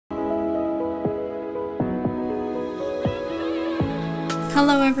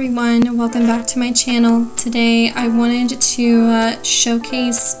Hello everyone, welcome back to my channel. Today I wanted to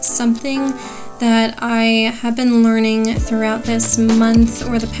showcase something that I have been learning throughout this month,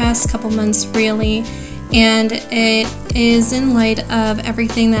 or the past couple months really, and it is in light of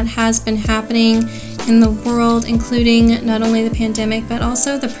everything that has been happening in the world, including not only the pandemic but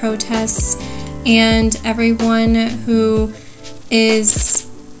also the protests and everyone who is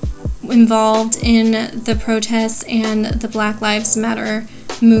involved in the protests and the Black Lives Matter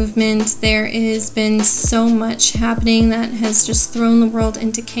movement. There has been so much happening that has just thrown the world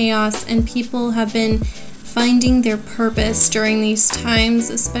into chaos, and people have been finding their purpose during these times,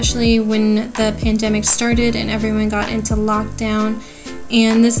 especially when the pandemic started and everyone got into lockdown.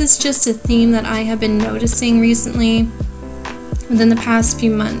 And this is just a theme that I have been noticing recently within the past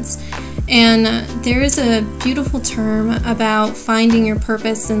few months. And there is a beautiful term about finding your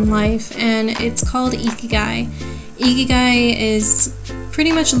purpose in life, and it's called Ikigai. Ikigai is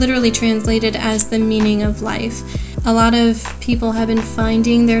pretty much literally translated as the meaning of life. A lot of people have been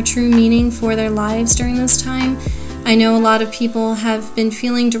finding their true meaning for their lives during this time. I know a lot of people have been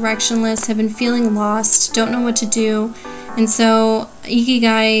feeling directionless, have been feeling lost, don't know what to do. And so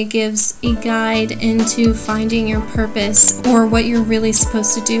Ikigai gives a guide into finding your purpose, or what you're really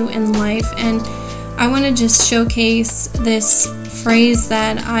supposed to do in life. And I want to just showcase this phrase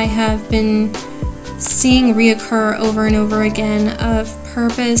that I have been seeing reoccur over and over again of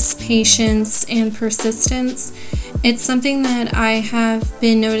purpose, patience, and persistence. It's something that I have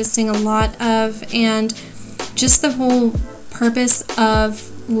been noticing a lot of, and just the whole purpose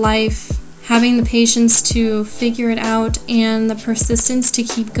of life, having the patience to figure it out and the persistence to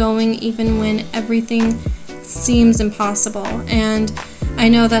keep going even when everything seems impossible. And I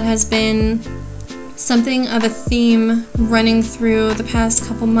know that has been something of a theme running through the past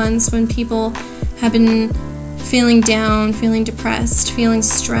couple months, when people have been feeling down, feeling depressed, feeling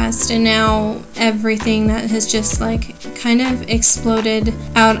stressed, and now everything that has just kind of exploded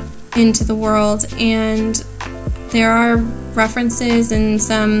out into the world. And there are references and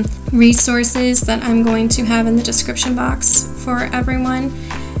some resources that I'm going to have in the description box for everyone.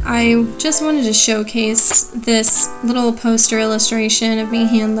 I just wanted to showcase this little poster illustration of me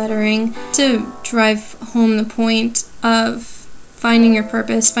hand lettering to drive home the point of finding your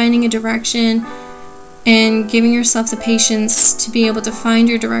purpose, finding a direction, and giving yourself the patience to be able to find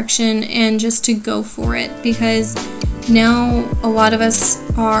your direction and just to go for it. Because now a lot of us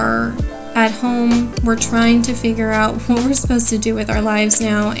are at home, we're trying to figure out what we're supposed to do with our lives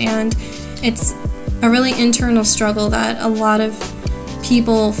now, and it's a really internal struggle that a lot of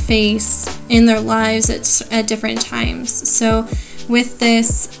people face in their lives at different times. So with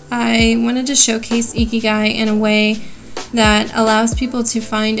this, I wanted to showcase Ikigai in a way that allows people to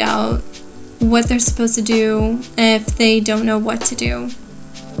find out what they're supposed to do if they don't know what to do.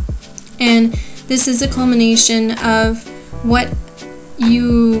 And this is a culmination of what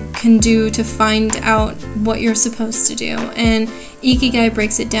you can do to find out what you're supposed to do. And Ikigai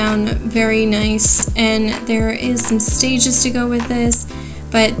breaks it down very nice, and there is some stages to go with this,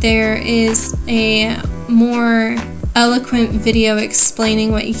 but there is a more eloquent video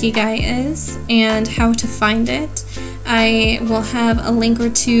explaining what Ikigai is and how to find it. I will have a link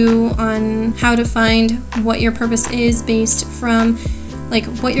or two on how to find what your purpose is based from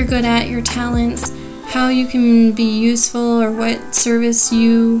what you're good at, your talents, how you can be useful, or what service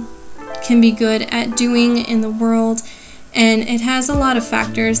you can be good at doing in the world. And it has a lot of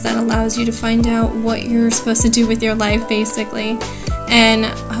factors that allows you to find out what you're supposed to do with your life, basically. And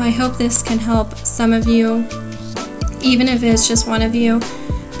I hope this can help some of you, even if it's just one of you,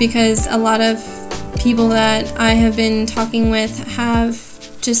 because a lot of people that I have been talking with have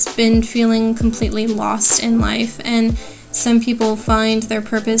just been feeling completely lost in life. And some people find their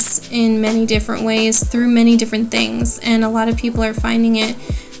purpose in many different ways through many different things, and a lot of people are finding it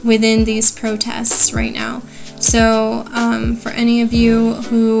within these protests right now. So for any of you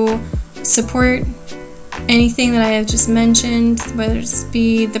who support anything that I have just mentioned, whether it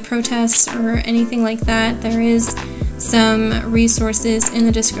be the protests or anything like that, there is some resources in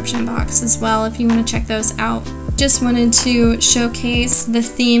the description box as well if you want to check those out. Just wanted to showcase the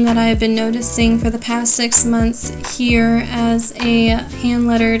theme that I have been noticing for the past 6 months here as a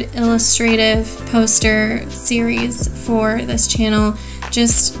hand-lettered illustrative poster series for this channel,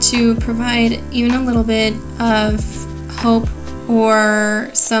 just to provide even a little bit of hope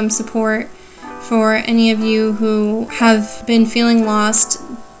or some support for any of you who have been feeling lost,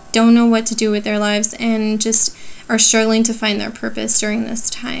 don't know what to do with their lives, and just are struggling to find their purpose during this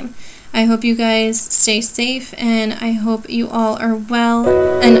time. I hope you guys stay safe, and I hope you all are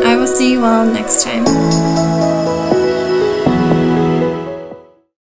well, and I will see you all next time.